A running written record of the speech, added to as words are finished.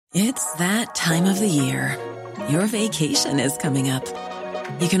It's that time of the year. Your vacation is coming up.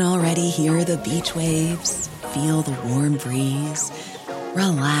 You can already hear the beach waves, feel the warm breeze,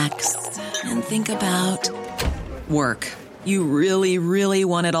 relax, and think about work. You really, really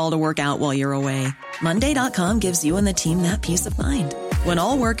want it all to work out while you're away. Monday.com gives you and the team that peace of mind. When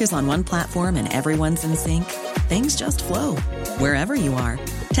all work is on one platform and everyone's in sync, things just flow. Wherever you are,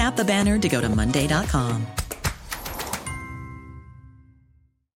 tap the banner to go to Monday.com.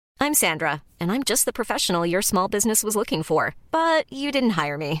 I'm Sandra, and I'm just the professional your small business was looking for. But you didn't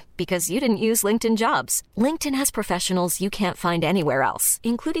hire me because you didn't use LinkedIn Jobs. LinkedIn has professionals you can't find anywhere else,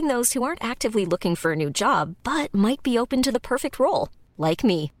 including those who aren't actively looking for a new job, but might be open to the perfect role, like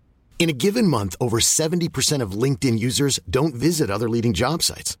me. In a given month, over 70% of LinkedIn users don't visit other leading job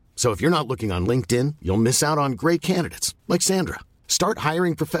sites. So if you're not looking on LinkedIn, you'll miss out on great candidates like Sandra. Start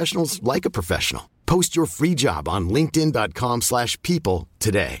hiring professionals like a professional. Post your free job on linkedin.com/people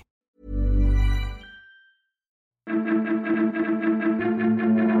today.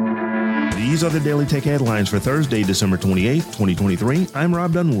 These are the Daily Tech headlines for Thursday, December 28th, 2023. I'm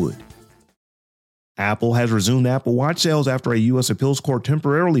Rob Dunwood. Apple has resumed Apple Watch sales after a U.S. appeals court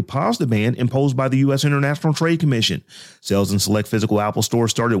temporarily paused the ban imposed by the U.S. International Trade Commission. Sales in select physical Apple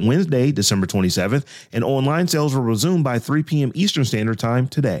stores started Wednesday, December 27th, and online sales were resumed by 3 p.m. Eastern Standard Time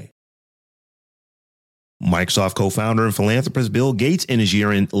today. Microsoft co-founder and philanthropist Bill Gates in his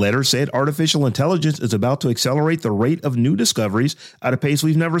year-end letter said artificial intelligence is about to accelerate the rate of new discoveries at a pace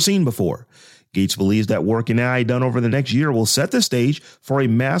we've never seen before. Gates believes that work in AI done over the next year will set the stage for a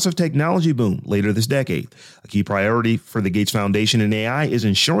massive technology boom later this decade. A key priority for the Gates Foundation in AI is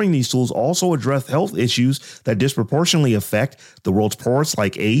ensuring these tools also address health issues that disproportionately affect the world's poorest,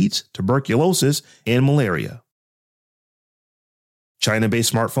 like AIDS, tuberculosis, and malaria.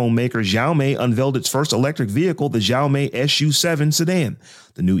 China-based smartphone maker Xiaomi unveiled its first electric vehicle, the Xiaomi SU7 sedan.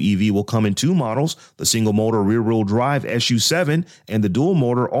 The new EV will come in two models, the single-motor rear-wheel drive SU7 and the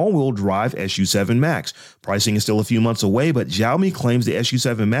dual-motor all-wheel drive SU7 Max. Pricing is still a few months away, but Xiaomi claims the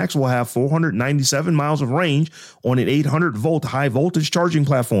SU7 Max will have 497 miles of range on an 800-volt high-voltage charging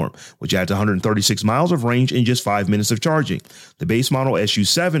platform, which adds 136 miles of range in just 5 minutes of charging. The base model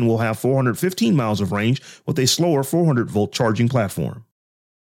SU7 will have 415 miles of range with a slower 400-volt charging platform.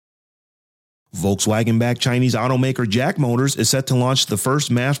 Volkswagen-backed Chinese automaker Jack Motors is set to launch the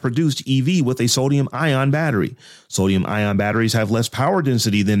first mass-produced EV with a sodium-ion battery. Sodium-ion batteries have less power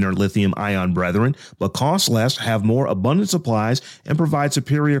density than their lithium-ion brethren, but cost less, have more abundant supplies, and provide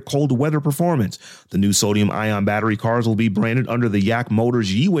superior cold weather performance. The new sodium-ion battery cars will be branded under the Jack Motors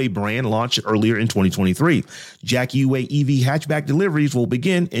Yiwei brand launched earlier in 2023. Jack Yiwei EV hatchback deliveries will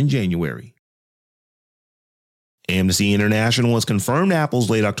begin in January. Amnesty International has confirmed Apple's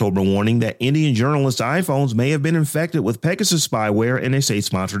late October warning that Indian journalists' iPhones may have been infected with Pegasus spyware in a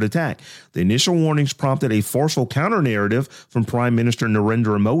state-sponsored attack. The initial warnings prompted a forceful counter-narrative from Prime Minister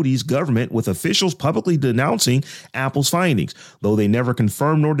Narendra Modi's government, with officials publicly denouncing Apple's findings, though they never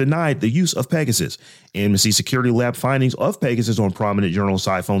confirmed nor denied the use of Pegasus. Amnesty Security Lab findings of Pegasus on prominent journalists'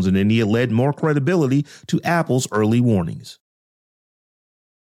 iPhones in India led more credibility to Apple's early warnings.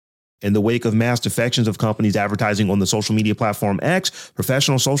 In the wake of mass defections of companies advertising on the social media platform X,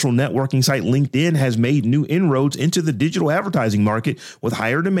 professional social networking site LinkedIn has made new inroads into the digital advertising market, with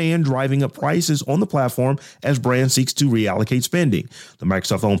higher demand driving up prices on the platform as brands seek to reallocate spending. The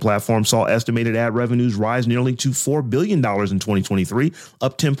Microsoft-owned platform saw estimated ad revenues rise nearly to $4 billion in 2023,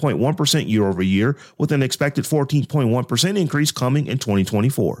 up 10.1% year over year, with an expected 14.1% increase coming in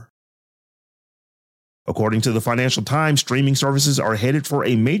 2024. According to the Financial Times, streaming services are headed for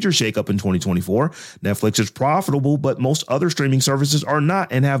a major shakeup in 2024. Netflix is profitable, but most other streaming services are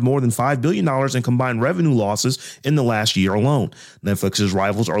not, and have more than $5 billion in combined revenue losses in the last year alone. Netflix's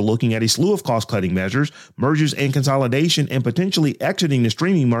rivals are looking at a slew of cost-cutting measures, mergers and consolidation, and potentially exiting the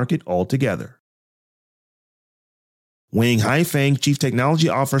streaming market altogether. Wang Haifeng, chief technology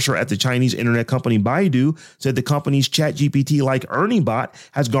officer at the Chinese internet company Baidu, said the company's ChatGPT-like Ernie bot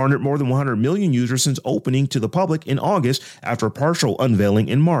has garnered more than 100 million users since opening to the public in August after a partial unveiling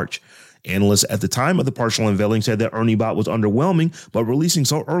in March. Analysts at the time of the partial unveiling said that Ernie bot was underwhelming, but releasing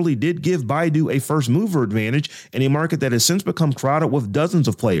so early did give Baidu a first-mover advantage in a market that has since become crowded with dozens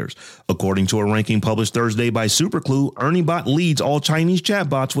of players. According to a ranking published Thursday by Superclue, Ernie bot leads all Chinese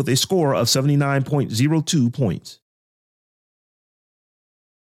chatbots with a score of 79.02 points.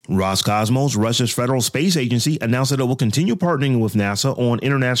 Roscosmos, Russia's federal space agency, announced that it will continue partnering with NASA on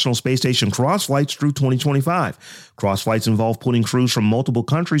International Space Station cross-flights through 2025. Cross-flights involve putting crews from multiple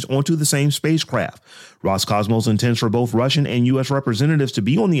countries onto the same spacecraft. Roscosmos intends for both Russian and U.S. representatives to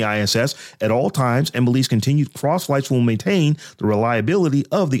be on the ISS at all times and believes continued cross-flights will maintain the reliability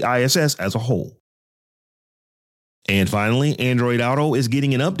of the ISS as a whole. And finally, Android Auto is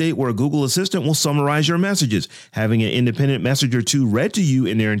getting an update where Google Assistant will summarize your messages. Having an independent message or two read to you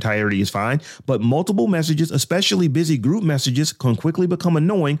in their entirety is fine, but multiple messages, especially busy group messages, can quickly become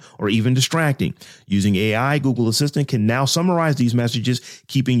annoying or even distracting. Using AI, Google Assistant can now summarize these messages,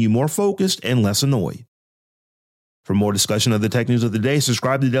 keeping you more focused and less annoyed. For more discussion of the tech news of the day,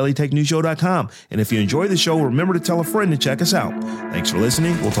 subscribe to dailytechnewsshow.com. And if you enjoy the show, remember to tell a friend to check us out. Thanks for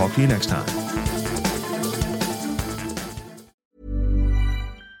listening. We'll talk to you next time.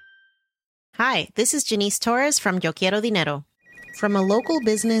 Hi, this is Janice Torres from Yo Quiero Dinero. From a local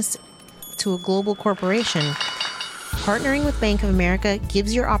business to a global corporation, partnering with Bank of America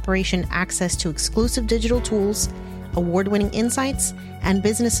gives your operation access to exclusive digital tools, award-winning insights, and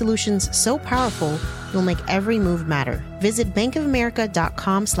business solutions so powerful you'll make every move matter. Visit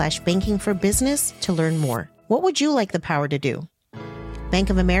bankofamerica.com/banking for business to learn more. What would you like the power to do? Bank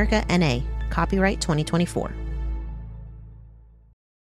of America, N.A., copyright 2024.